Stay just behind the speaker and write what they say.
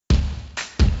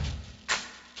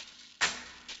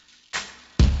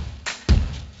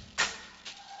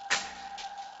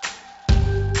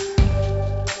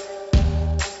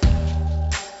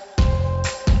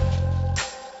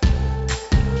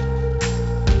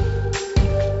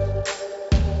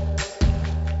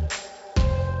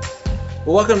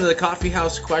Well, welcome to the Coffee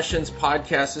House Questions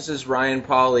podcast. This is Ryan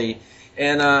Pauly,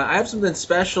 and I have something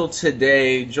special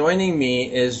today. Joining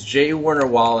me is J. Warner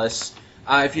Wallace.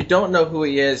 If you don't know who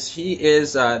he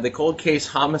is the cold case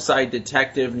homicide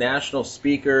detective, national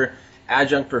speaker,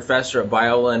 adjunct professor at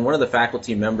Biola, and one of the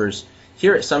faculty members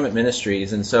here at Summit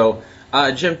Ministries. And so,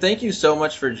 Jim, thank you so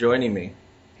much for joining me.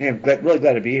 Hey, I'm really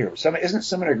glad to be here. Isn't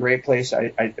Summit a great place?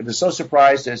 I was so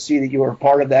surprised to see that you were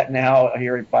part of that now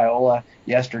here at Biola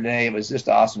yesterday. It was just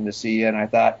awesome to see you. And I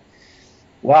thought,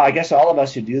 wow, I guess all of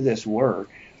us who do this work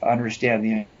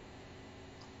understand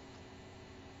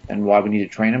and why we need to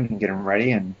train them and get them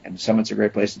ready. And Summit's a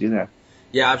great place to do that.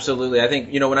 Yeah, absolutely. I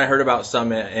think, when I heard about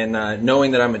Summit and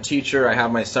knowing that I'm a teacher, I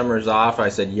have my summers off, I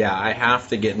said, yeah, I have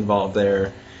to get involved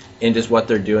there in just what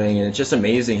they're doing. And it's just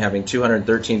amazing having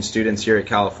 213 students here at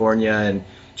California and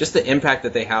just the impact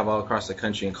that they have all across the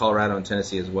country, in Colorado and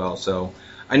Tennessee as well. So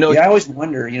I know. Yeah, I always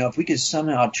wonder, if we could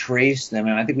somehow trace them,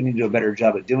 and I think we need to do a better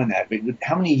job at doing that. But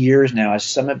how many years now has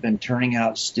Summit been turning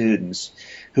out students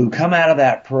who come out of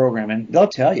that program, and they'll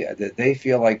tell you that they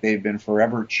feel like they've been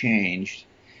forever changed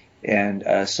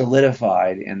and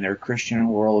solidified in their Christian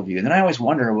worldview. And then I always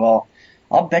wonder, well,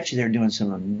 I'll bet you they're doing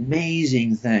some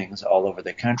amazing things all over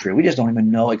the country. We just don't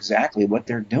even know exactly what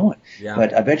they're doing. Yeah.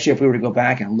 But I bet you if we were to go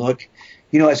back and look,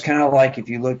 it's kind of like if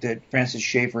you looked at Francis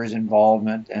Schaeffer's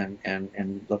involvement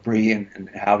and L'Abri and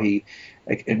how he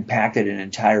impacted an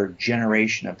entire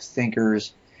generation of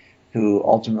thinkers who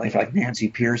ultimately, like Nancy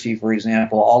Pearcey, for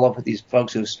example, all of these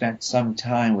folks who have spent some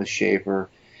time with Schaeffer.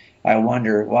 I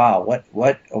wonder, wow,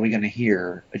 what are we going to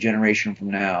hear a generation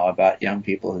from now about young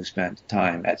people who spent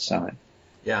time at Summit?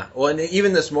 Yeah, well, and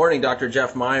even this morning, Dr.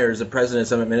 Jeff Myers, the president of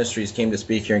Summit Ministries, came to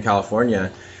speak here in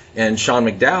California, and Sean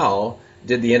McDowell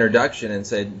did the introduction and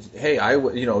said, hey,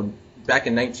 back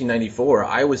in 1994,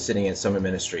 I was sitting at Summit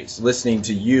Ministries listening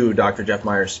to you, Dr. Jeff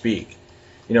Myers, speak.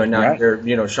 Now Right.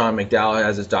 Sean McDowell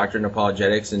has his doctorate in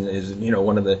apologetics and is,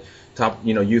 one of the top,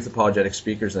 youth apologetic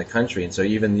speakers in the country. And so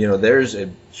even, there's a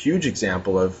huge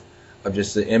example of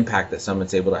just the impact that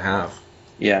Summit's able to have.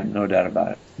 Yeah, no doubt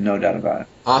about it. No doubt about it.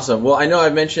 Awesome. Well, I know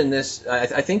I've mentioned this,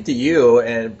 I think to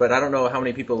you, but I don't know how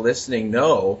many people listening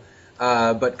know.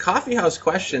 But Coffee House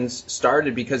Questions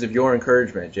started because of your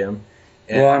encouragement, Jim.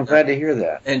 Well, I'm glad to hear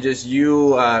that. And just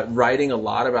you writing a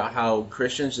lot about how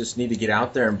Christians just need to get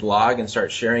out there and blog and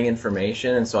start sharing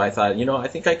information. And so I thought, I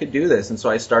think I could do this. And so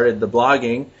I started the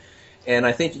blogging. And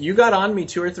I think you got on me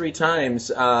 2 or 3 times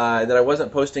that I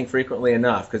wasn't posting frequently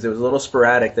enough because it was a little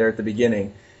sporadic there at the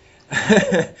beginning.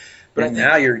 But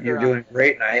now you're doing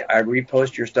great, and I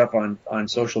repost your stuff on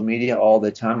social media all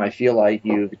the time. I feel like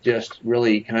you've just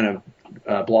really kind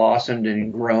of blossomed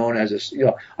and grown as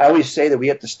a. I always say that we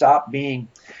have to stop being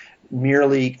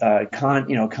merely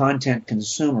content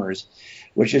consumers,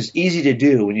 which is easy to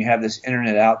do when you have this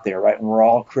internet out there, right? And we're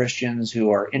all Christians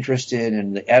who are interested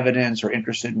in the evidence or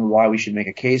interested in why we should make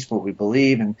a case for what we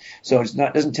believe. And so it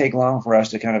doesn't take long for us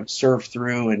to kind of surf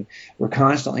through, and we're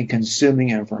constantly consuming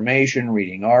information,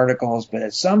 reading articles. But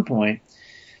at some point,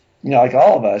 like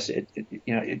all of us,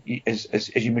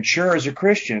 as you mature as a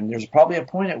Christian, there's probably a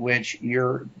point at which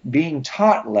you're being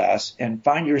taught less and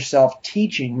find yourself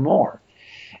teaching more.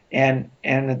 And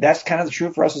that's kind of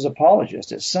true for us as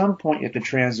apologists. At some point, you have to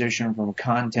transition from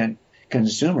content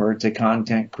consumer to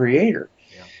content creator.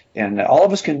 Yeah. And all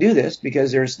of us can do this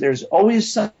because there's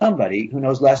always somebody who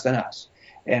knows less than us.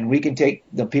 And we can take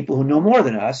the people who know more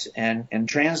than us and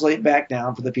translate back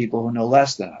down for the people who know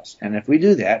less than us. And if we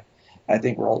do that, I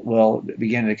think we'll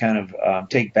begin to kind of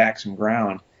take back some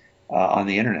ground on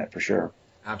the internet for sure.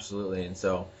 Absolutely. And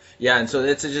so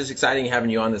it's just exciting having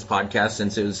you on this podcast,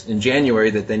 since it was in January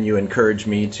that then you encouraged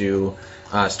me to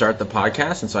start the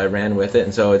podcast, and so I ran with it.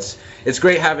 And so it's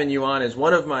great having you on as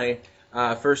one of my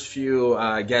first few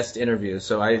guest interviews.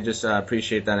 So I just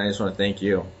appreciate that, and I just want to thank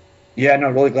you. Yeah, no,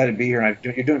 really glad to be here. And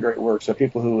you're doing great work. So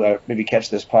people who maybe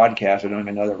catch this podcast or don't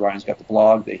even know that Ryan's got the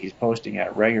blog that he's posting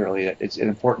at regularly, it's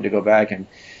important to go back and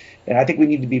I think we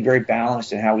need to be very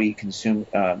balanced in how we consume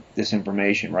this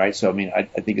information, right? So, I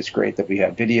think it's great that we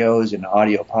have videos and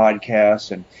audio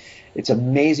podcasts, and it's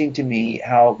amazing to me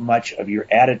how much of your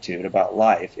attitude about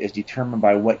life is determined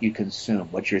by what you consume,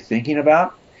 what you're thinking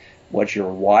about, what you're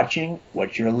watching,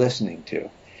 what you're listening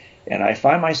to. And I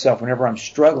find myself, whenever I'm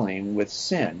struggling with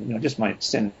sin, just my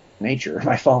sin nature,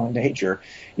 my fallen nature,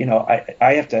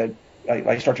 I have to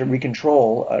I start to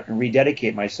recontrol and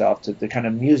rededicate myself to the kind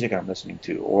of music I'm listening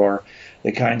to or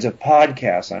the kinds of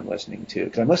podcasts I'm listening to,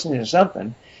 because I'm listening to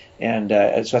something. And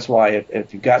so that's why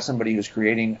if you've got somebody who's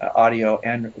creating audio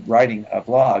and writing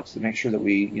blogs, to make sure that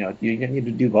you need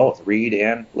to do both, read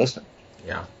and listen.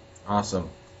 Yeah, awesome.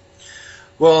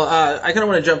 Well, I kind of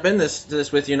want to jump in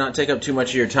this with you, not take up too much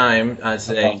of your time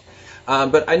today. Okay.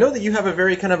 But I know that you have a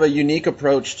very kind of a unique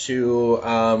approach to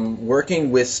working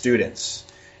with students.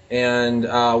 And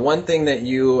one thing that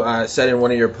you said in one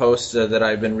of your posts that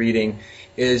I've been reading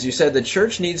is you said the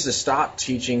church needs to stop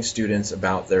teaching students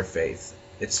about their faith.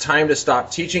 It's time to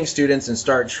stop teaching students and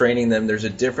start training them. There's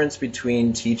a difference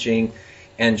between teaching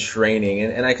and training.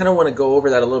 And I kind of want to go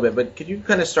over that a little bit, but could you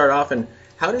kind of start off, and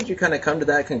how did you kind of come to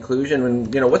that conclusion?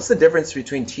 And, what's the difference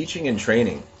between teaching and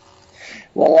training?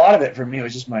 Well, a lot of it for me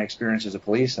was just my experience as a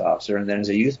police officer and then as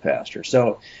a youth pastor.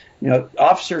 So,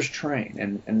 officers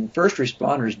train and first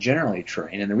responders generally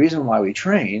train. And the reason why we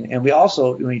train, and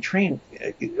we train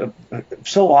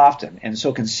so often and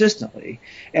so consistently,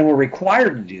 and we're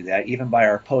required to do that even by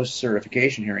our post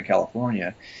certification here in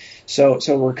California. So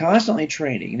we're constantly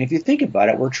training. And if you think about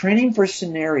it, we're training for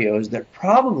scenarios that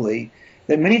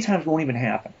many times won't even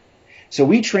happen. So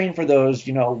we train for those,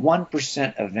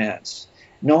 1% events,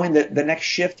 knowing that the next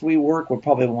shift we work, we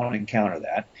probably won't encounter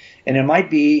that. And it might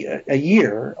be a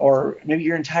year or maybe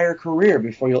your entire career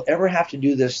before you'll ever have to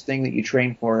do this thing that you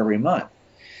train for every month.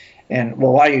 And,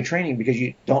 well, why are you training? Because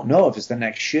you don't know if it's the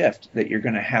next shift that you're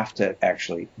going to have to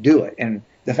actually do it. And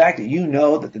the fact that you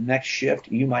know that the next shift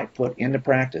you might put into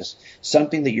practice,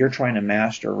 something that you're trying to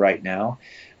master right now,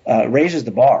 raises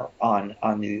the bar on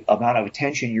the amount of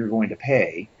attention you're going to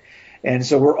pay. And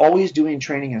so we're always doing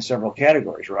training in several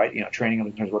categories, right? Training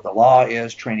in terms of what the law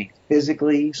is, training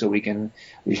physically so we can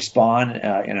respond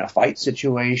in a fight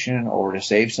situation or to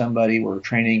save somebody. We're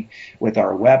training with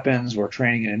our weapons. We're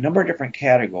training in a number of different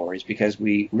categories because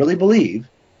we really believe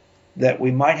that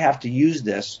we might have to use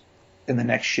this in the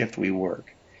next shift we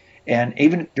work. And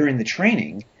even during the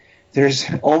training, there's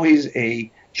always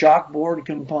a chalkboard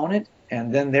component,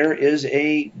 and then there is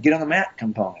a get on the mat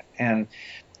component. And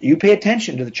you pay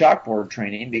attention to the chalkboard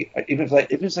training, even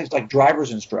if it's like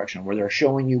driver's instruction, where they're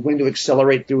showing you when to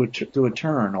accelerate through a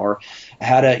turn or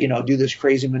how to do this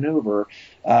crazy maneuver,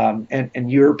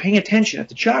 and you're paying attention at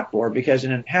the chalkboard because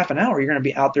in half an hour you're going to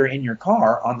be out there in your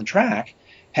car on the track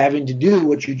having to do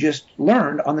what you just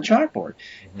learned on the chalkboard.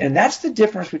 Mm-hmm. And that's the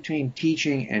difference between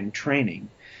teaching and training.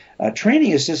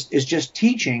 Training is just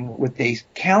teaching with a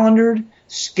calendared,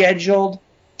 scheduled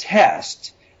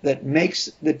test that makes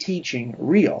the teaching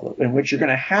real, in which you're going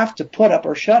to have to put up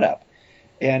or shut up.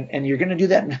 And you're going to do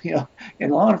that in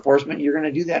law enforcement. You're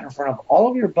going to do that in front of all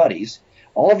of your buddies,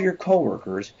 all of your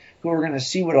coworkers, who are going to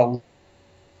see what a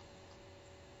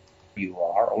you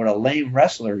are or what a lame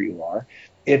wrestler you are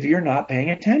if you're not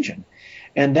paying attention.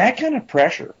 And that kind of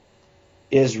pressure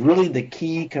is really the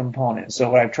key component. So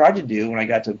what I've tried to do when I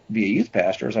got to be a youth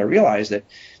pastor is I realized that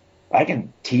I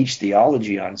can teach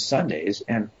theology on Sundays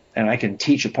and I can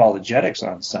teach apologetics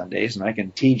on Sundays, and I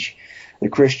can teach the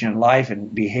Christian life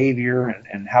and behavior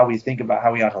and how we think about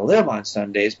how we ought to live on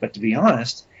Sundays. But to be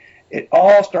honest, it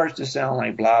all starts to sound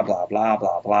like blah, blah, blah,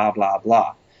 blah, blah, blah,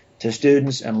 blah to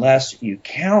students unless you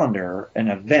calendar an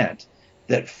event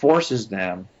that forces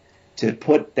them to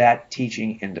put that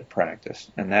teaching into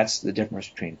practice. And that's the difference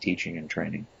between teaching and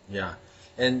training. Yeah.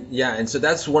 And so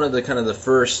that's one of the kind of the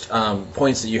first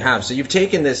points that you have. So you've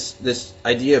taken this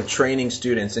idea of training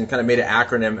students and kind of made an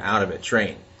acronym out of it,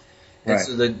 TRAIN. And right.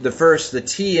 So the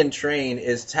T in TRAIN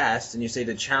is test, and you say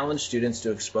to challenge students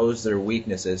to expose their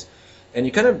weaknesses. And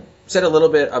you kind of said a little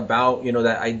bit about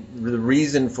the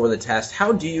reason for the test.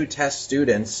 How do you test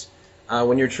students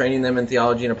when you're training them in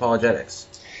theology and apologetics?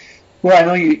 Well, I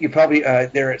know you probably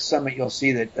there at Summit you'll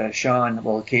see that Sean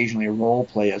will occasionally role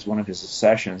play as one of his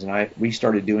sessions, and we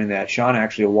started doing that. Sean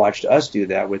actually watched us do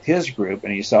that with his group,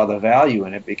 and he saw the value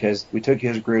in it because we took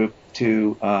his group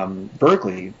to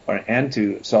Berkeley and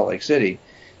to Salt Lake City,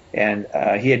 and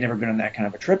he had never been on that kind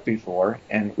of a trip before,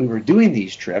 and we were doing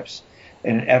these trips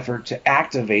in an effort to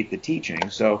activate the teaching.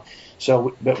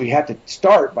 But we have to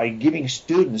start by giving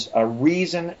students a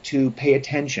reason to pay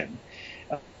attention.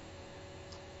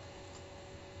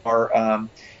 Or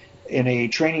in a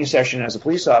training session as a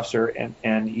police officer,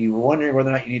 and you were wondering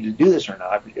whether or not you need to do this or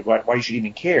not, why you should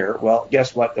even care. Well,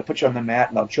 guess what? They'll put you on the mat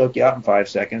and they'll choke you out in 5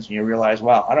 seconds, and you realize,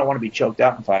 wow, I don't want to be choked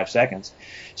out in 5 seconds.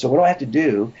 So what do I have to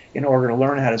do in order to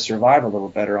learn how to survive a little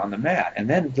better on the mat? And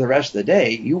then for the rest of the day,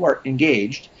 you are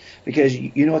engaged because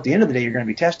you know at the end of the day you're going to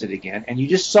be tested again, and you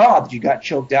just saw that you got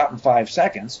choked out in 5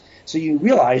 seconds, so you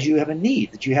realize you have a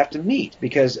need that you have to meet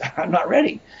because I'm not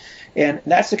ready. And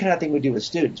that's the kind of thing we do with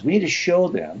students. We need to show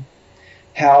them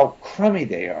how crummy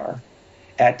they are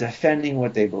at defending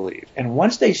what they believe. And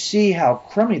once they see how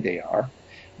crummy they are,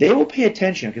 they will pay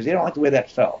attention because they don't like the way that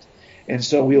felt. And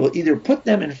so we will either put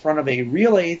them in front of a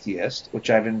real atheist, which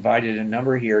I've invited a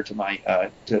number here to my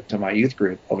to my youth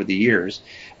group over the years,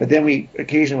 but then we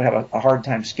occasionally would have a hard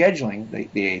time scheduling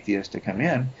the atheist to come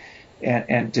in,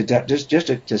 and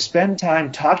to spend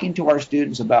time talking to our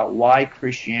students about why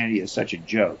Christianity is such a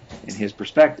joke in his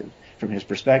perspective, from his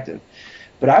perspective.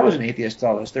 But I was an atheist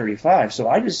until I was 35, so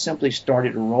I just simply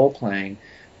started role playing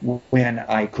when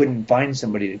I couldn't find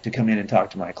somebody to come in and talk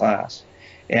to my class.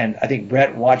 And I think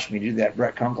Brett watched me do that.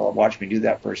 Brett Kunkel watched me do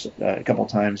that for a couple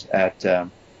of times.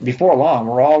 Before long,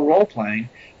 we're all role playing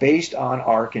based on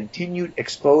our continued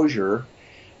exposure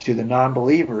to the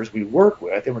non-believers we work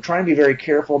with, and we're trying to be very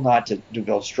careful not to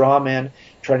build straw men,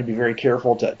 trying to be very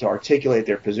careful to articulate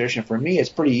their position. For me, it's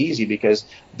pretty easy because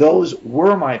those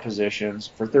were my positions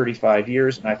for 35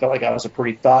 years, and I felt like I was a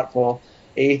pretty thoughtful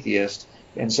atheist,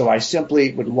 and so I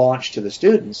simply would launch to the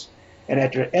students. And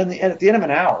at the end of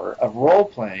an hour of role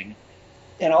playing,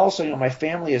 and also, my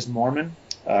family is Mormon.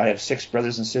 I have 6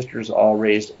 brothers and sisters, all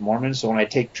raised Mormon. So when I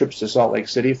take trips to Salt Lake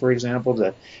City, for example,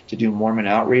 to do Mormon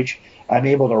outreach, I'm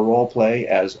able to role play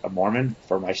as a Mormon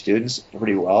for my students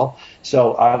pretty well.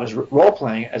 So I was role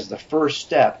playing as the first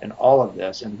step in all of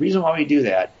this. And the reason why we do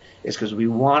that is because we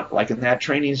want, like in that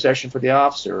training session for the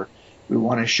officer, we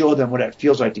want to show them what it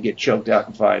feels like to get choked out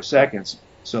in 5 seconds,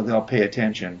 so they'll pay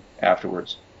attention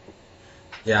afterwards.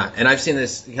 Yeah, and I've seen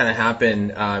this kind of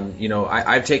happen.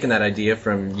 I've taken that idea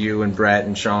from you and Brett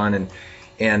and Sean,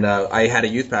 and I had a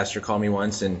youth pastor call me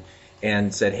once and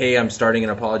said, "Hey, I'm starting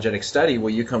an apologetic study. Will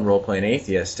you come role play an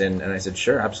atheist?" And I said,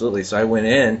 "Sure, absolutely." So I went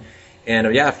in, and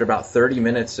after about 30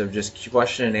 minutes of just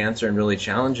question and answer and really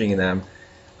challenging them,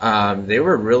 they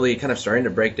were really kind of starting to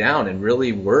break down and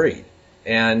really worried.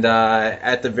 And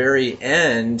at the very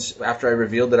end, after I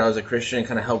revealed that I was a Christian and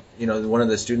kind of helped, one of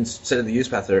the students said to the youth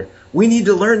pastor, "We need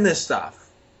to learn this stuff."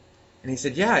 And he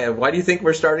said, "Yeah, why do you think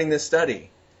we're starting this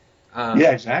study?"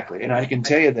 Yeah, exactly. And I can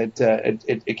tell you that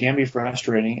it can be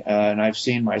frustrating. And I've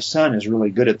seen my son is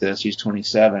really good at this. He's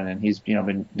 27, and he's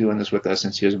been doing this with us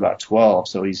since he was about 12.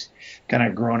 So he's kind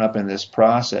of grown up in this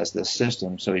process, this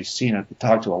system. So he's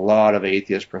talked to a lot of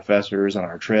atheist professors on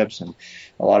our trips and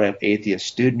a lot of atheist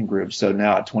student groups. So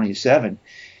now at 27,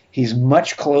 he's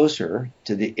much closer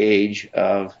to the age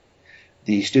of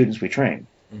the students we train.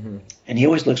 Mm-hmm. And he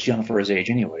always looks young for his age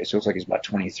anyway. So it's like he's about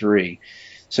 23.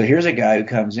 So here's a guy who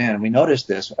comes in, and we noticed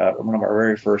this on one of our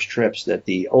very first trips, that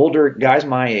the older guys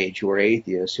my age who were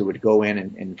atheists, who would go in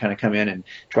and kind of come in and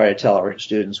try to tell our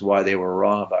students why they were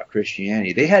wrong about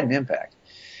Christianity, they had an impact.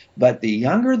 But the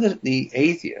younger the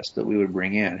atheists that we would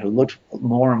bring in, who looked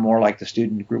more and more like the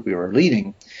student group we were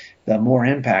leading, the more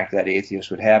impact that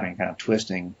atheist would have in kind of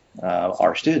twisting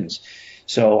our students.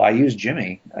 So I use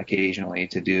Jimmy occasionally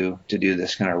to do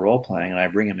this kind of role playing, and I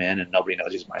bring him in, and nobody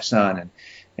knows he's my son,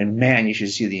 and man, you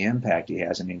should see the impact he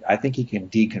has. I mean, I think he can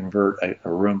deconvert a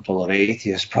room full of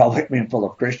atheists, full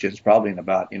of Christians, probably in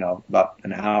about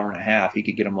an hour and a half. He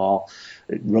could get them all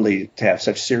really to have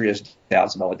such serious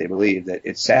doubts about what they believe that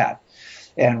it's sad.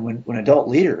 And when adult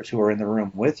leaders who are in the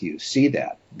room with you see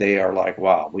that, they are like,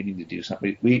 wow, we need to do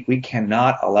something. We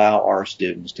cannot allow our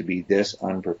students to be this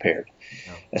unprepared,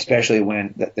 especially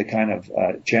when the kind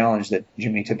of challenge that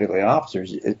Jimmy typically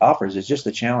offers is just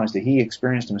the challenge that he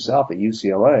experienced himself at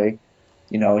UCLA.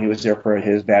 He was there for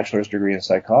his bachelor's degree in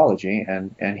psychology,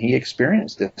 and he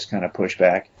experienced this kind of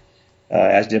pushback,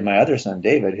 as did my other son,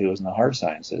 David, who was in the hard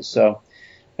sciences. So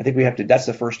I think that's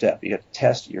the first step. You have to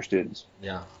test your students.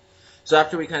 Yeah. So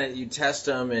after you test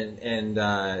them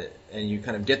and you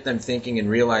kind of get them thinking and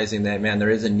realizing that, man, there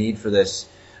is a need for this.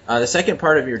 The second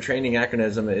part of your training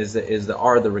acronym is the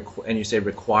R, and you say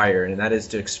require, and that is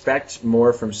to expect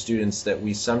more from students that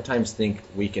we sometimes think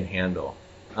we can handle.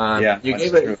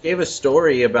 You gave a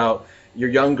story about your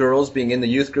young girls being in the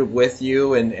youth group with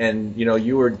you, and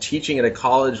you were teaching at a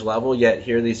college level, yet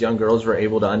here these young girls were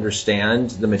able to understand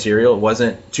the material. It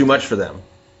wasn't too much for them.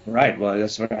 Right. Well,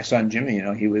 that's what my son Jimmy,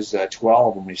 he was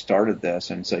 12 when we started this,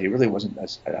 and so he really wasn't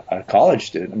a college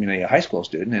student. A high school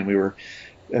student, and we were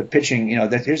pitching.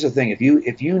 Here's the thing: if you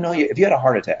had a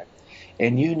heart attack,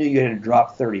 and you knew you had to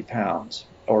drop 30 pounds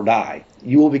or die,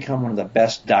 you will become one of the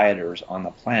best dieters on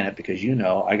the planet because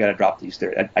I got to drop these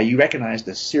 30. You recognize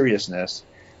the seriousness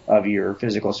of your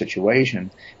physical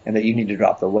situation and that you need to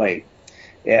drop the weight,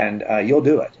 and you'll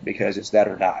do it because it's that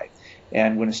or die.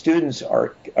 And when students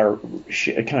are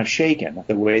kind of shaken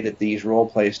the way that these role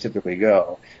plays typically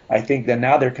go, I think that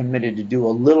now they're committed to do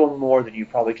a little more than you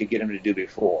probably could get them to do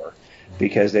before.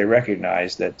 because they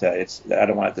recognize that I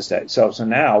don't want it to stay. So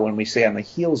now when we say on the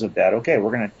heels of that, okay,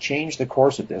 we're going to change the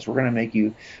course of this. We're going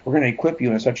to equip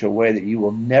you in such a way that you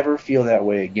will never feel that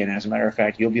way again. As a matter of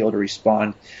fact, you'll be able to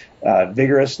respond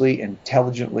vigorously,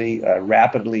 intelligently,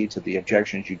 rapidly to the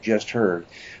objections you just heard.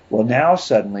 Well, now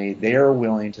suddenly they are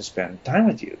willing to spend time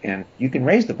with you, and you can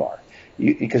raise the bar.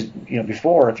 Because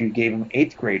before, if you gave them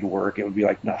 8th grade work, it would be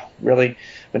like, no, really.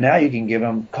 But now you can give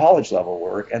them college level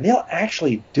work, and they'll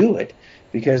actually do it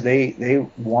because they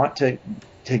want to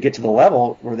get to the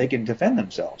level where they can defend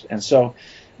themselves. And so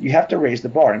you have to raise the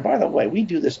bar. And by the way, we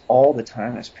do this all the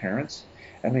time as parents.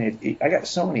 I mean, I got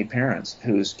so many parents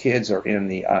whose kids are in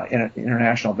the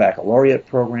International Baccalaureate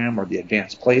program or the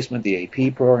Advanced Placement, the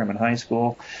AP program in high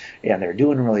school, and they're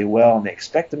doing really well, and they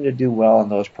expect them to do well in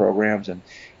those programs. And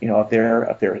if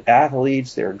they're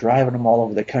athletes, they're driving them all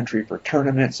over the country for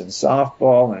tournaments and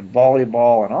softball and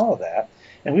volleyball and all of that.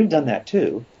 And we've done that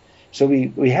too. So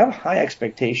we have high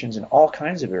expectations in all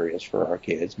kinds of areas for our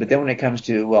kids. But then when it comes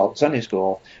to, Sunday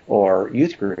school or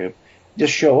youth group,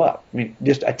 just show up. I mean,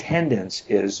 just attendance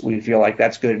we feel like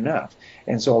that's good enough.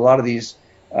 And so a lot of these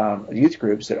youth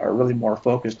groups that are really more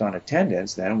focused on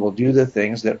attendance then will do the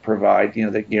things that provide,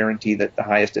 that guarantee that the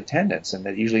highest attendance. And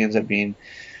that usually ends up being,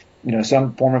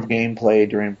 some form of gameplay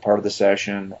during part of the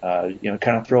session, kind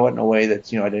of throw it in a way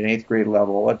that's, at an 8th grade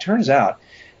level. Well, it turns out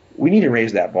we need to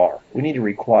raise that bar. We need to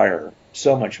require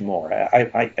so much more.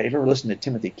 I ever listened to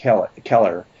Timothy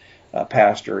Keller,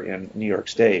 pastor in New York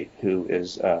State, who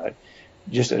is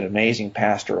just an amazing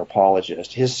pastor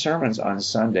apologist. His sermons on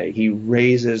Sunday, he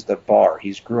raises the bar.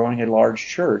 He's growing a large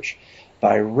church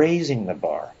by raising the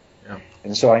bar. Yeah.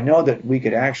 And so I know that we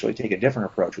could actually take a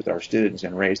different approach with our students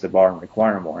and raise the bar and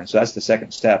require more. And so that's the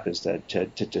second step, is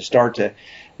to start to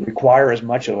require as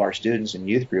much of our students in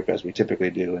youth group as we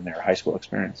typically do in their high school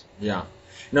experience. Yeah.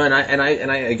 No, and I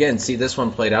again see this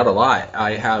one played out a lot.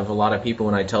 I have a lot of people,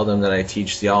 when I tell them that I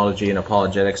teach theology and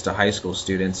apologetics to high school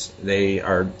students, they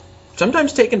are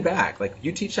sometimes taken back. Like,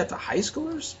 you teach that to high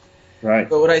schoolers? Right.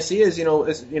 But what I see is,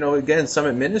 again,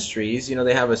 Summit Ministries,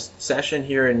 they have a session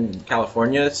here in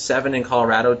California, 7 in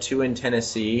Colorado, 2 in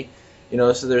Tennessee.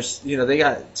 So there's, they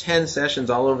got 10 sessions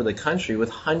all over the country with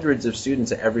hundreds of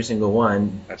students at every single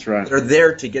one. That's right. They're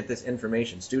there to get this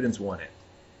information. Students want it.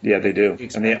 Yeah, they do.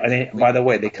 And they, by the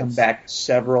way, they come back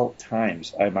several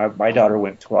times. My daughter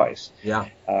went twice. Yeah.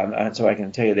 And so I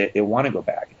can tell you that they want to go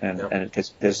back. And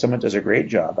because Summit does a great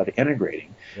job of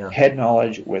integrating head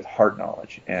knowledge with heart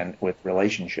knowledge and with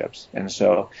relationships. And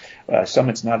so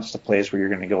Summit's not just a place where you're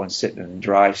going to go and sit in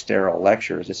dry, sterile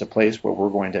lectures. It's a place where we're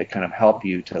going to kind of help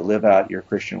you to live out your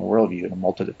Christian worldview in a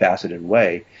multifaceted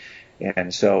way.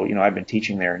 And so, I've been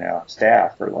teaching there now on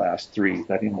staff for the last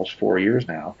almost 4 years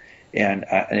now. And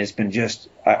it's been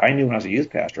I knew when I was a youth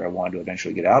pastor I wanted to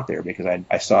eventually get out there because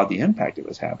I saw the impact it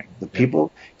was having. The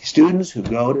students who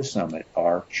go to Summit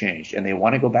are changed, and they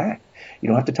want to go back. You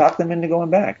don't have to talk them into going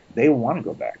back. They want to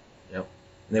go back. Yep.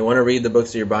 And they want to read the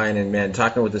books that you're buying, and man,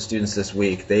 talking with the students this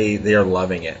week, they are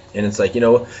loving it. And it's like,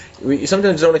 we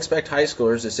sometimes don't expect high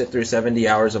schoolers to sit through 70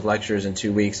 hours of lectures in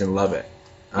 2 weeks and love it.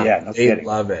 They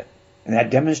love it. And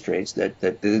that demonstrates that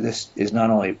this is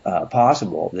not only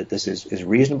possible, that this is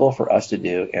reasonable for us to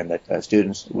do, and that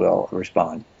students will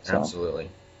respond. So. Absolutely.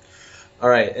 All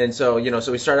right, and so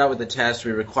so we start out with the test.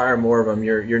 We require more of them.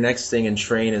 Your next thing in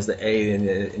train is the A,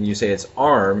 and you say it's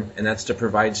ARM, and that's to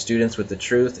provide students with the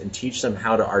truth and teach them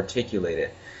how to articulate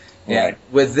it. And right.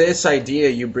 With this idea,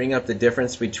 you bring up the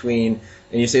difference between,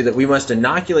 and you say that we must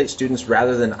inoculate students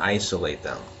rather than isolate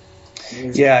them.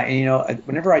 Yeah, and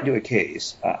whenever I do a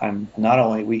case, I'm not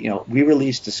only we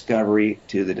release discovery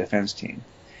to the defense team,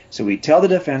 so we tell the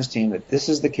defense team that this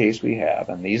is the case we have,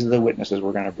 and these are the witnesses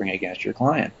we're going to bring against your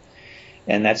client,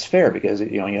 and that's fair because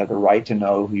you have the right to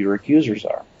know who your accusers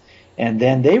are, and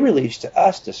then they release to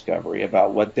us discovery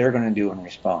about what they're going to do in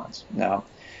response. Now,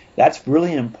 that's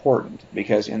really important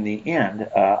because in the end,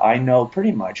 I know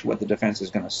pretty much what the defense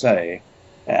is going to say.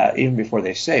 Even before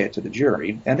they say it to the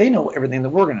jury, and they know everything that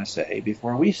we're going to say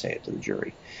before we say it to the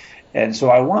jury. And so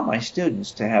I want my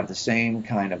students to have the same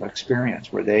kind of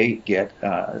experience where they get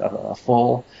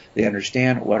they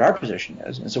understand what our position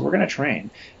is. And so we're going to train,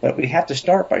 but we have to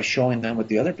start by showing them what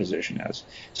the other position is.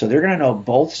 So they're going to know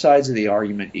both sides of the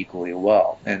argument equally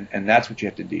well. And that's what you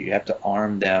have to do. You have to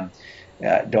arm them.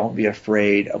 Don't be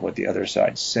afraid of what the other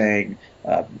side's saying.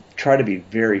 Try to be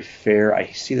very fair.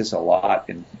 I see this a lot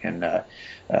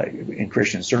in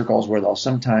Christian circles where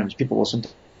people will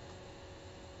sometimes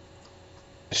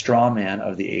straw man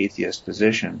of the atheist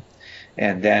position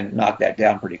and then knock that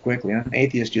down pretty quickly. And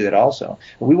atheists do that also.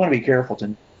 But we want to be careful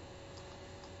to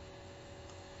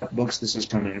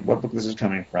what book this is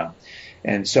coming from.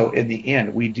 And so in the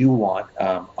end, we do want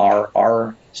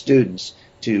our students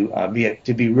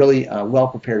to be really well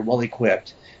prepared, well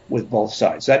equipped with both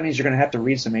sides. So that means you're going to have to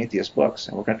read some atheist books,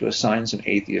 and we're going to have to assign some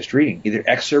atheist reading, either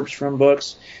excerpts from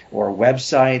books or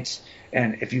websites.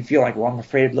 And if you feel like, well, I'm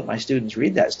afraid to let my students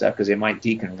read that stuff because they might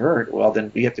deconvert, well,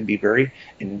 then we have to be very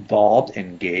involved,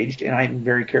 engaged, and I'm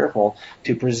very careful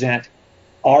to present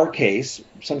our case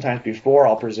sometimes before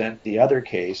I'll present the other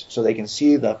case so they can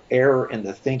see the error in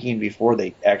the thinking before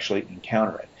they actually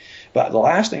encounter it. But the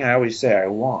last thing I always say I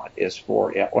want is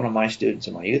for one of my students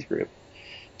in my youth group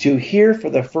to hear for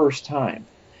the first time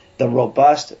the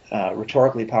robust,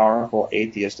 rhetorically powerful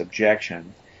atheist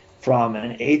objection from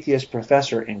an atheist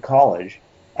professor in college.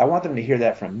 I want them to hear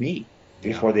that from me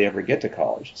before they ever get to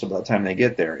college. So by the time they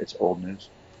get there, it's old news.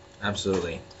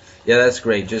 Absolutely. Yeah, that's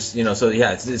great. Just, so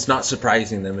yeah, it's not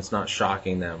surprising them. It's not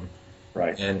shocking them.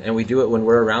 Right. And we do it when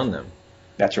we're around them.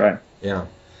 That's right. Yeah.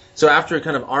 So after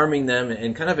kind of arming them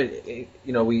and kind of,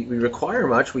 we require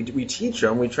much, we teach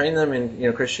them, we train them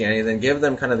in, Christianity, then give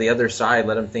them kind of the other side,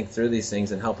 let them think through these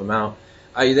things and help them out.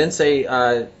 You then say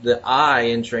the I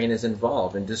in train is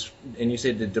involved, and you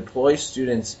say to deploy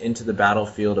students into the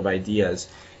battlefield of ideas.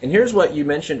 And here's what you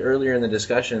mentioned earlier in the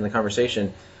discussion, in the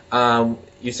conversation.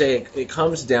 You say it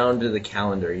comes down to the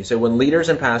calendar. You say when leaders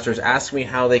and pastors ask me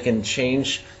how they can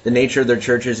change the nature of their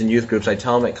churches and youth groups, I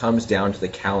tell them it comes down to the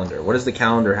calendar. What does the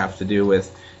calendar have to do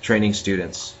with training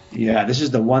students? Yeah, this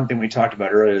is the one thing we talked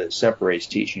about earlier that separates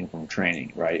teaching from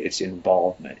training, right? It's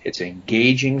involvement. It's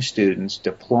engaging students,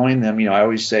 deploying them. I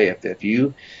always say if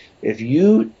you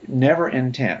never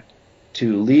intend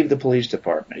to leave the police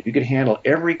department, if you could handle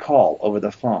every call over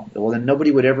the phone, well, then nobody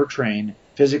would ever train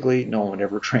physically. No one would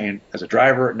ever train as a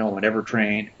driver. No one would ever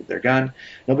train with their gun.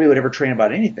 Nobody would ever train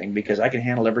about anything because I can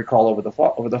handle every call over the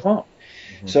phone.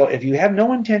 Mm-hmm. So if you have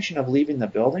no intention of leaving the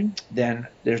building, then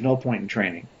there's no point in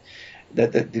training.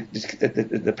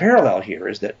 The parallel here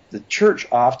is that the church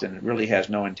often really has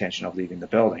no intention of leaving the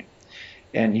building.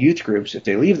 And youth groups, if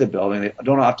they leave the building, they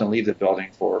don't often leave the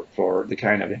building for the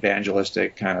kind of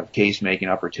evangelistic kind of case-making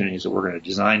opportunities that we're going to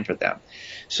design for them.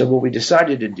 So what we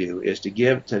decided to do is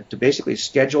to basically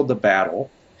schedule the battle,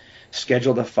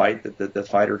 schedule the fight that the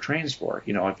fighter trains for.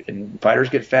 And fighters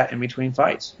get fat in between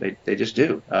fights. They just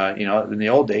do. In the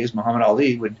old days, Muhammad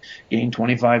Ali would gain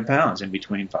 25 pounds in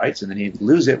between fights, and then he'd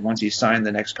lose it once he signed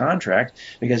the next contract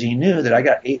because he knew that I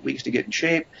got 8 weeks to get in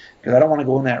shape because I don't want to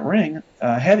go in that ring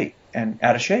heavy and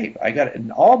out of shape.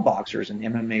 And all boxers and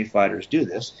MMA fighters do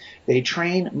this. They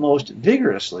train most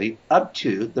vigorously up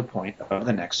to the point of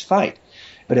the next fight.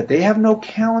 But if they have no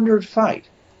calendared fight,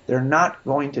 they're not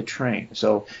going to train.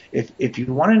 So if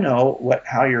you want to know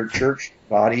how your church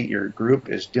body, your group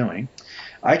is doing,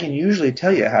 I can usually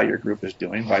tell you how your group is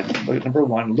doing by, number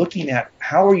one, looking at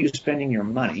how are you spending your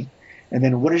money, and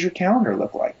then what does your calendar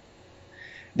look like?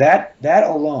 That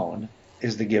alone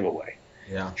is the giveaway.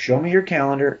 Yeah. Show me your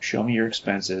calendar, show me your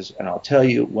expenses, and I'll tell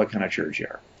you what kind of church you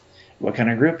are, what kind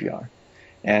of group you are.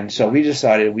 And so we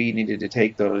decided we needed to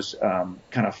take those kind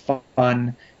of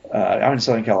fun. I'm in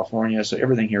Southern California, so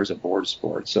everything here is a board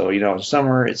sport. So, in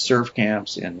summer it's surf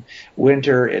camps, in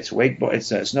winter it's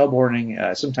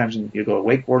snowboarding. Sometimes you go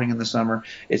wakeboarding in the summer.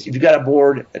 If you've got a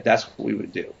board, that's what we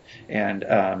would do. And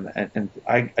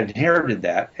I inherited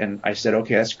that, and I said,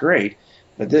 okay, that's great,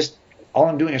 but all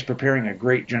I'm doing is preparing a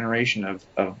great generation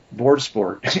of board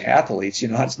sport athletes.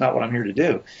 That's not what I'm here to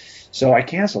do. So I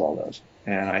canceled all those,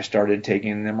 and I started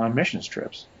taking them on missions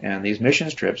trips. And these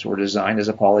missions trips were designed as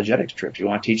apologetics trips. You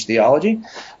want to teach theology?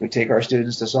 We take our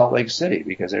students to Salt Lake City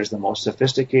because there's the most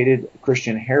sophisticated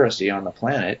Christian heresy on the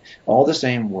planet, all the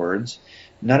same words,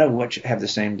 none of which have the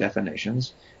same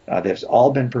definitions. They've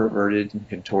all been perverted and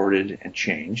contorted and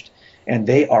changed. And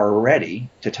they are ready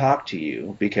to talk to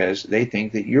you because they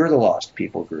think that you're the lost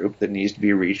people group that needs to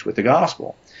be reached with the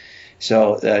gospel.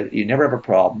 So you never have a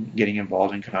problem getting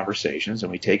involved in conversations,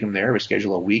 and we take them there. We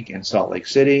schedule a week in Salt Lake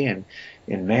City and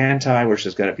in Manti, which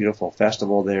has got a beautiful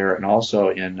festival there, and also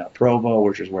in Provo,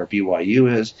 which is where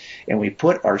BYU is. And we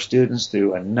put our students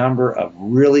through a number of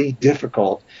really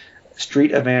difficult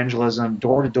street evangelism,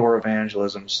 door-to-door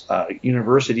evangelism,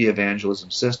 university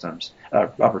evangelism systems,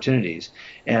 opportunities.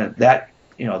 And that,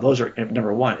 those are,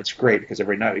 number one, it's great because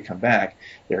every night we come back,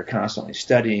 they're constantly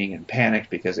studying and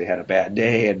panicked because they had a bad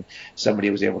day and somebody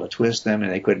was able to twist them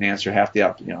and they couldn't answer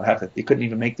they couldn't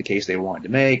even make the case they wanted to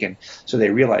make. And so they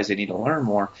realize they need to learn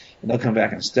more, and they'll come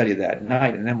back and study that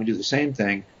night. And then we do the same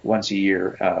thing once a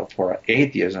year for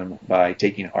atheism by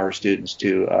taking our students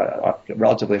to a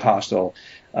relatively hostile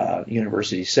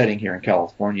university setting here in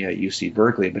California at UC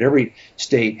Berkeley. But every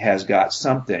state has got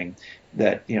something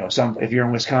that, if you're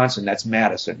in Wisconsin, that's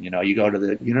Madison. You go to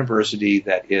the university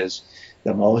that is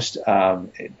the most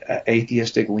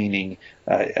atheistic leaning,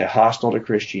 hostile to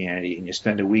Christianity, and you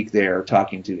spend a week there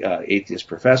talking to atheist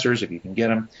professors, if you can get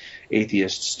them,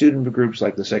 atheist student groups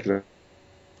like the secular,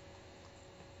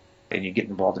 and you get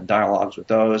involved in dialogues with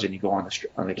those, and you go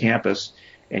on the campus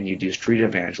and you do street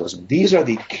evangelism. These are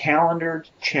the calendared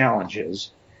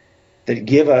challenges that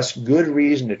give us good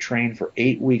reason to train for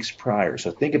 8 weeks prior.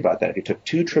 So think about that. If you took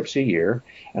 2 trips a year,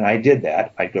 and I did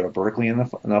that, I'd go to Berkeley in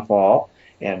the fall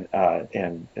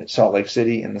and Salt Lake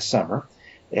City in the summer.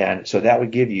 And so that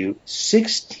would give you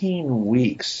 16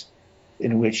 weeks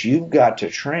in which you've got to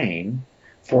train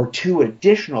for 2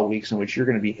 additional weeks in which you're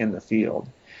going to be in the field.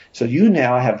 So you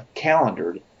now have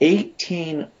calendared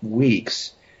 18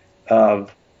 weeks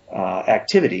of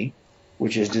activity,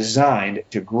 which is designed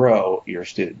to grow your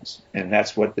students. And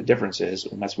that's what the difference is,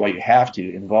 and that's why you have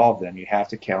to involve them. You have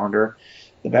to calendar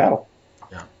the battle.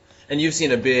 Yeah. And you've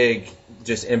seen a big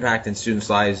just impact in students'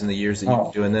 lives in the years that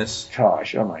you've been doing this? Oh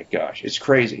my gosh, it's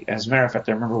crazy. As a matter of fact,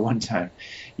 I remember one time,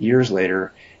 years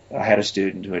later, I had a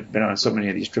student who had been on so many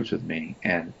of these trips with me,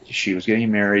 and she was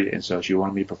getting married, and so she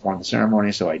wanted me to perform the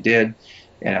ceremony, so I did.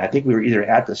 And I think we were either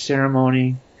at the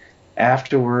ceremony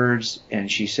afterwards, and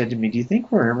she said to me, "Do you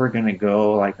think we're ever going to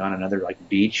go like on another like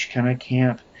beach kind of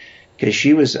camp?" Because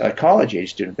she was a college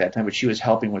age student at that time, but she was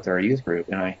helping with our youth group.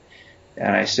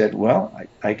 And I said, well,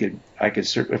 I could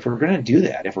if we're going to do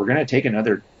that, if we're going to take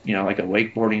another, like a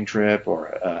wakeboarding trip or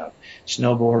a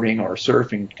snowboarding or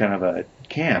surfing kind of a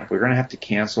camp, we're going to have to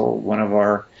cancel one of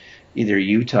our either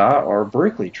Utah or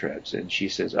Berkeley trips. And she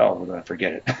says, oh, we're going to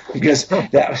forget it. Because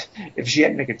if she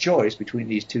had to make a choice between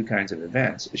these 2 kinds of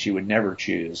events, she would never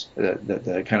choose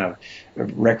the kind of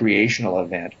recreational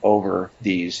event over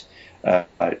these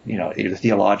either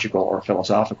theological or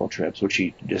philosophical trips, which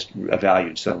she just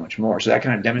valued so much more. So that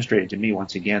kind of demonstrated to me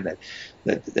once again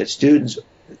that students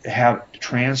have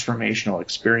transformational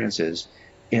experiences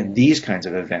in these kinds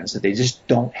of events that they just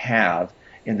don't have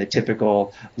in the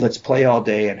typical, let's play all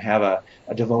day and have a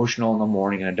devotional in the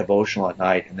morning and a devotional at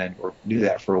night, and then do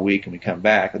that for a week and we come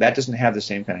back. But that doesn't have the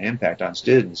same kind of impact on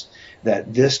students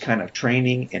that this kind of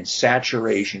training and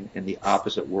saturation in the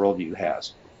opposite worldview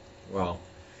has. Wow.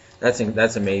 That's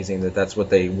amazing that's what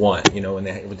they want, in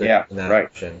that right.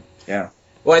 option. Yeah.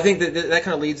 Well, I think that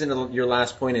kind of leads into your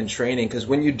last point in training, because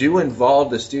when you do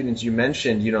involve the students, you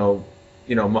mentioned,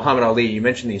 Muhammad Ali, you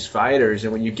mentioned these fighters,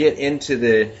 and when you get into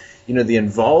the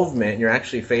involvement, and you're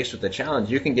actually faced with the challenge,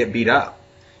 you can get beat up,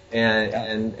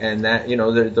 and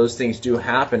that those things do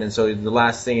happen. And so the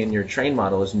last thing in your train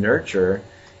model is nurture,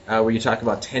 where you talk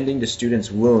about tending to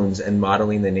students' wounds and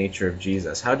modeling the nature of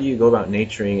Jesus. How do you go about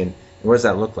nurturing, and what does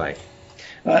that look like?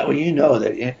 Well, you know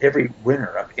that every winner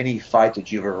of any fight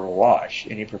that you've ever watched,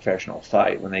 any professional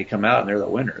fight, when they come out and they're the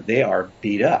winner, they are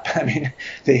beat up. I mean,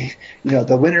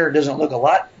 the winner doesn't look a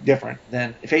lot different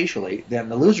facially than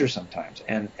the loser sometimes.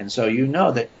 And so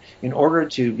that in order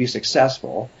to be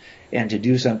successful and to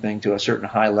do something to a certain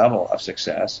high level of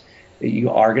success,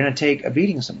 you are going to take a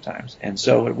beating sometimes. And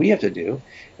so what we have to do,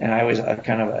 and I always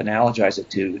kind of analogize it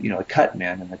to, a cut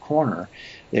man in the corner.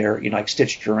 There, like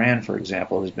Stitch Duran, for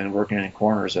example, who's been working in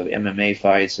corners of MMA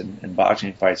fights and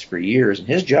boxing fights for years, and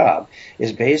his job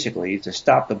is basically to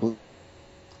stop the blue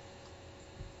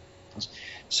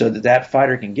so that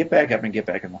fighter can get back up and get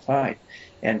back in the fight.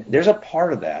 And there's a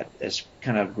part of that, as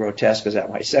kind of grotesque as that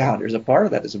might sound, there's a part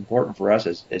of that that's important for us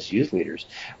as youth leaders.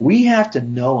 We have to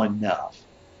know enough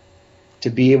to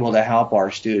be able to help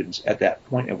our students at that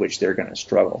point at which they're going to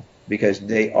struggle, because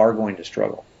they are going to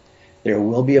struggle. There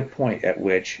will be a point at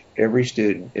which every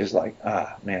student is like,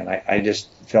 I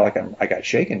just felt like I got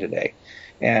shaken today.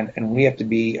 And we have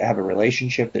to have a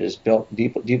relationship that is built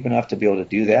deep enough to be able to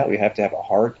do that. We have to have a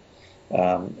heart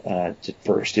for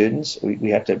our students.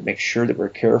 We have to make sure that we're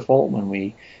careful when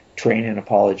we train in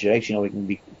apologetics. We can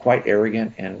be quite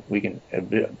arrogant, and we can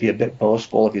be a bit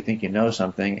boastful if you think you know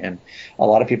something. And a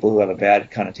lot of people who have a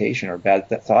bad connotation or bad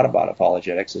thought about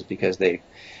apologetics is because they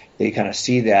kind of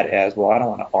see that as, well, I don't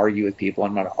want to argue with people.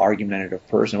 I'm not an argumentative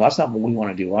person. Well, that's not what we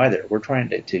want to do either. We're trying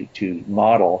to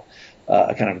model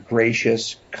a kind of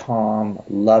gracious, calm,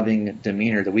 loving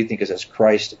demeanor that we think is as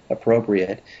Christ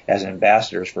appropriate, as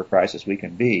ambassadors for Christ as we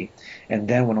can be. And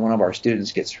then when one of our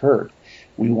students gets hurt,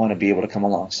 we want to be able to come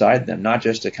alongside them, not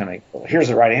just to kind of, well, here's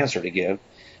the right answer to give,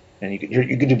 and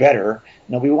you can do better.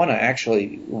 No, we want to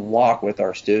actually walk with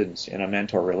our students in a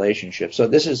mentor relationship. So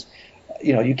this is,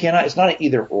 you cannot, it's not an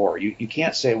either or. You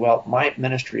can't say, well, my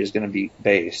ministry is going to be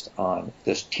based on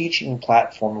this teaching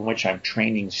platform in which I'm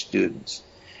training students.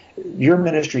 Your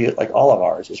ministry, like all of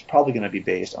ours, is probably going to be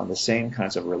based on the same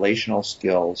kinds of relational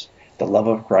skills, the love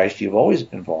of Christ you've always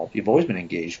been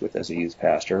engaged with as a youth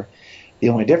pastor. The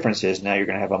only difference is now you're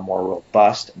going to have a more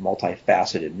robust,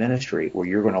 multifaceted ministry where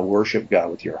you're going to worship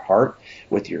God with your heart,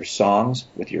 with your songs,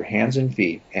 with your hands and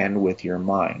feet, and with your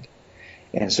mind.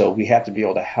 And so we have to be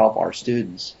able to help our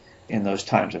students in those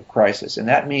times of crisis. And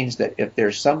that means that if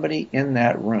there's somebody in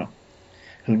that room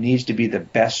who needs to be the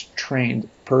best trained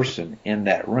person in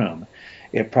that room,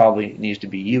 it probably needs to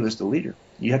be you as the leader.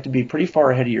 You have to be pretty far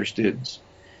ahead of your students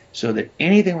so that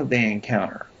anything that they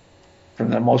encounter, from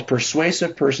the most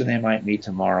persuasive person they might meet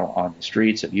tomorrow on the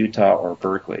streets of Utah or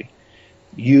Berkeley,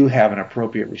 you have an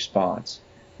appropriate response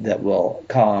that will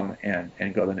calm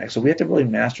and go the next. So we have to really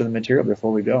master the material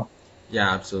before we go. Yeah,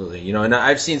 absolutely. You know, and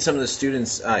I've seen some of the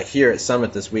students here at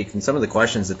Summit this week, and some of the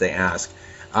questions that they ask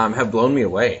have blown me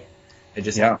away. And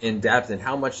just in depth, and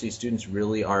how much these students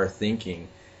really are thinking,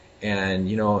 and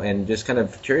and just kind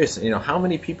of curious, how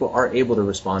many people are able to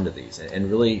respond to these and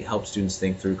really help students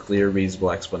think through clear,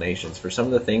 reasonable explanations for some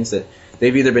of the things that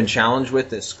they've either been challenged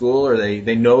with at school, or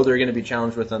they know they're going to be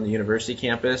challenged with on the university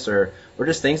campus, or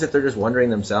just things that they're just wondering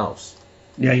themselves.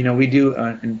 Yeah, we do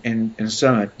in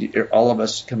Summit, all of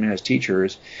us come in as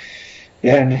teachers,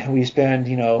 and we spend,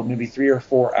 maybe 3 or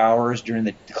 4 hours during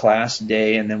the class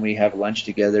day, and then we have lunch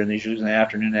together, and there's usually an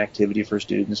afternoon activity for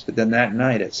students. But then that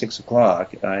night at 6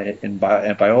 o'clock at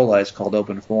Biola, it's called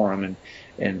Open Forum,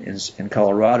 and in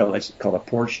Colorado, it's called a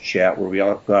porch chat, where we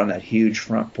all go on that huge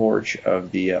front porch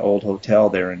of the old hotel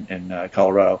there in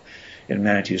Colorado, in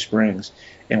Manitou Springs,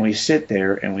 and we sit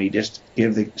there and we just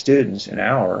give the students an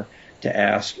hour to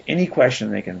ask any question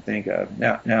they can think of.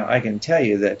 Now I can tell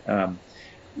you that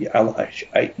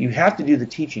you have to do the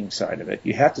teaching side of it.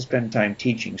 You have to spend time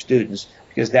teaching students,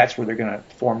 because that's where they're going to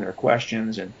form their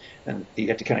questions, and you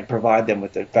have to kind of provide them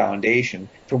with the foundation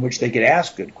from which they get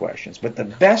asked good questions. But the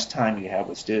best time you have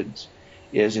with students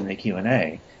is in the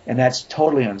Q&A, and that's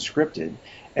totally unscripted,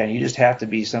 and you just have to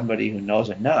be somebody who knows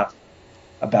enough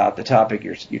about the topic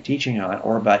you're teaching on,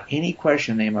 or about any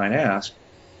question they might ask.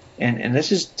 And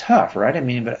this is tough, right? I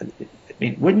mean,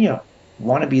 wouldn't you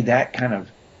want to be that kind of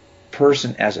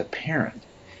person as a parent?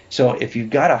 So if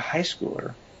you've got a high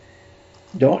schooler,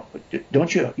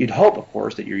 you'd hope, of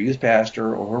course, that your youth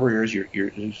pastor or whoever it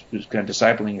is who's kind of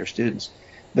discipling your students.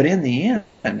 But in the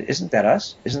end, isn't that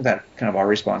us? Isn't that kind of our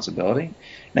responsibility?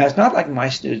 Now, it's not like my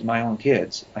students, my own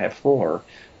kids, I have 4,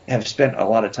 have spent a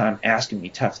lot of time asking me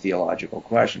tough theological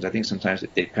questions. I think sometimes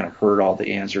they've kind of heard all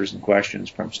the answers and questions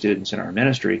from students in our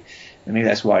ministry, and maybe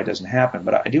that's why it doesn't happen.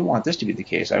 But I do want this to be the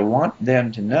case. I want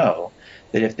them to know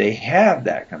that if they have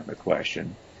that kind of a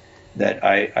question,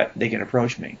 that they can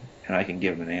approach me and I can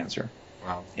give them an answer.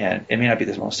 Wow. And it may not be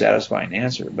the most satisfying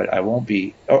answer, but I won't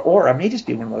be, or I may just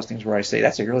be one of those things where I say,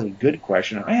 that's a really good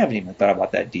question. I haven't even thought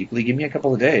about that deeply. Give me a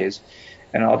couple of days,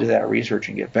 and I'll do that research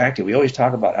and get back to you. We always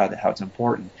talk about how it's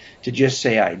important to just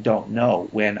say I don't know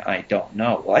when I don't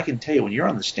know. Well, I can tell you, when you're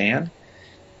on the stand,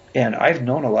 and I've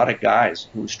known a lot of guys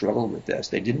who struggled with this.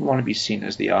 They didn't want to be seen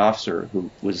as the officer who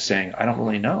was saying, I don't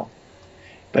really know.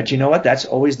 But you know what? That's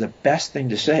always the best thing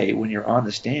to say when you're on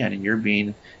the stand and you're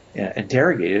being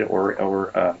interrogated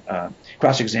or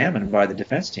cross-examined by the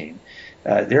defense team.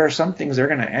 There are some things they're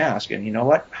going to ask, and you know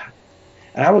what?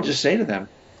 And I will just say to them,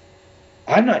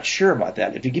 I'm not sure about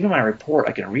that. If you give me my report,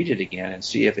 I can read it again and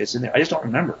see if it's in there. I just don't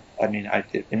remember. I mean,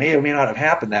 it may or may not have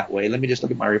happened that way. Let me just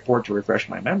look at my report to refresh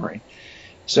my memory.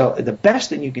 So the best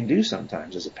thing you can do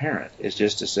sometimes as a parent is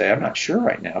just to say, I'm not sure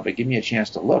right now, but give me a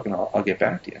chance to look, and I'll get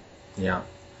back to you. Yeah.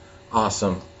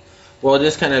 Awesome. Well,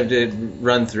 just kind of did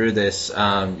run through this.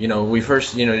 We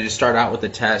first, just start out with the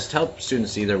test, help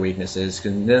students see their weaknesses,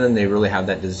 because then they really have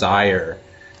that desire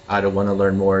to want to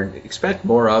learn more. Expect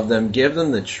more of them. Give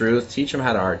them the truth. Teach them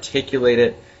how to articulate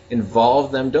it.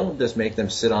 Involve them. Don't just make them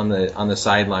sit on the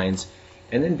sidelines.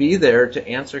 And then be there to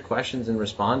answer questions and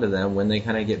respond to them when they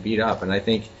kind of get beat up. And I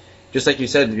think, just like you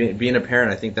said, being a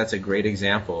parent, I think that's a great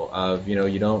example of,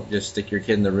 you don't just stick your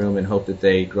kid in the room and hope that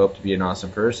they grow up to be an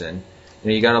awesome person.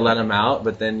 You got to let them out,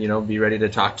 but then, be ready to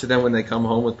talk to them when they come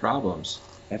home with problems.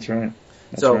 That's right.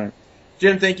 Right.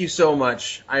 Jim, thank you so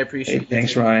much. I appreciate it.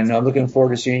 Thanks, Ryan. I'm looking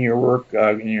forward to seeing your work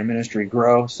and your ministry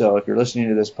grow. So if you're listening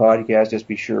to this podcast, just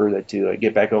be sure that to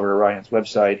get back over to Ryan's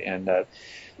website and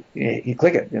you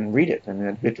click it and read it, and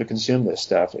then get to consume this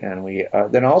stuff. And we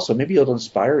then also maybe it'll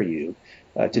inspire you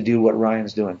to do what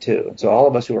Ryan's doing too. And so all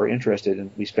of us who are interested,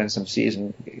 and we spend some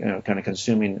season, kind of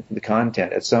consuming the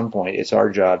content, at some point it's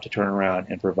our job to turn around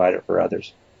and provide it for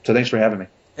others. So thanks for having me.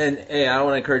 And hey, I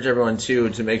want to encourage everyone too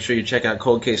to make sure you check out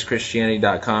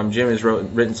coldcasechristianity.com. Jim has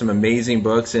written some amazing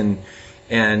books, and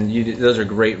and those are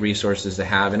great resources to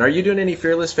have. And are you doing any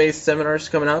Fearless Faith seminars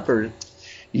coming up, or?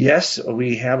 Yes,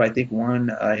 we have, I think, one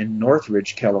in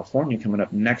Northridge, California coming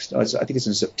up next. I think it's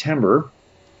in September.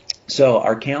 So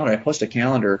our calendar, I post a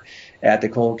calendar at the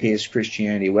Cold Case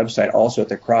Christianity website, also at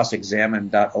the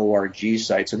crossexamine.org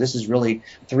site. So this is really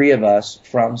 3 of us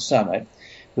from Summit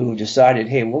who decided,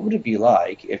 hey, what would it be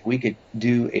like if we could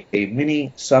do a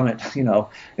mini summit,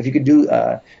 if you could do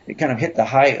kind of hit the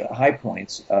high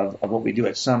points of what we do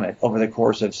at Summit over the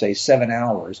course of, say, 7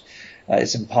 hours.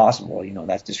 It's impossible,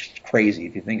 that's just crazy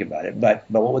if you think about it. But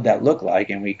what would that look like?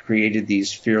 And we created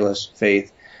these Fearless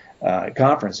Faith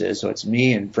conferences. So it's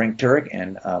me and Frank Turek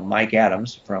and Mike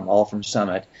Adams from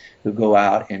Summit who go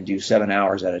out and do 7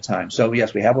 hours at a time. So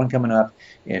yes, we have one coming up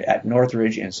at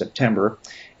Northridge in September,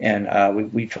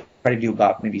 and we try to do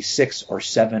about maybe 6 or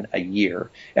 7 a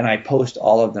year. And I post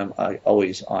all of them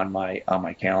always on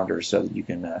my calendar so that you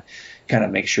can kind of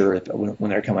make sure that when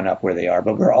they're coming up where they are.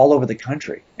 But we're all over the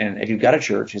country, and if you've got a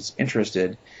church that's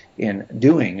interested in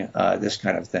doing this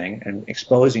kind of thing and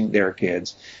exposing their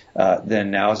kids, then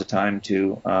now is the time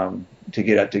to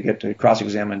get to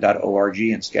crossexamine.org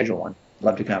and schedule one.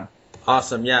 Love to come.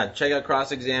 Awesome. Yeah, check out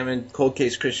Cross-Examine, Cold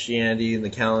Case Christianity, and the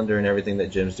calendar and everything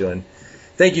that Jim's doing.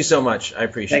 Thank you so much. I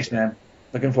appreciate it. Thanks, man.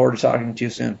 Looking forward to talking to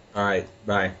you soon. All right.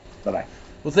 Bye. Bye-bye.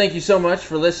 Well, thank you so much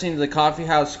for listening to the Coffee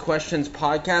House Questions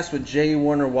podcast with J.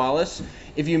 Warner Wallace.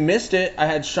 If you missed it, I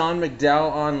had Sean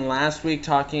McDowell on last week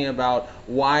talking about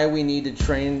why we need to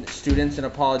train students in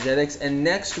apologetics. And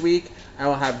next week, I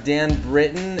will have Dan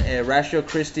Britton, a Ratio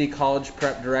Christi College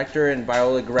Prep Director and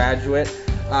Biola graduate,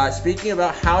 speaking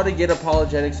about how to get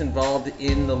apologetics involved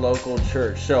in the local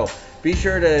church. So be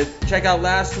sure to check out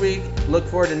last week. Look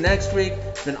forward to next week.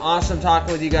 It's been awesome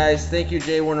talking with you guys. Thank you,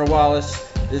 J. Warner Wallace.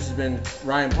 This has been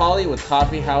Ryan Pauly with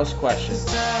Coffee House Questions.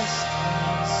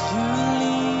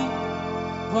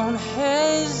 Won't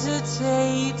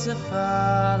hesitate to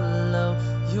follow.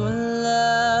 Your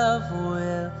love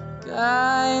will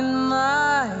guide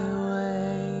my way.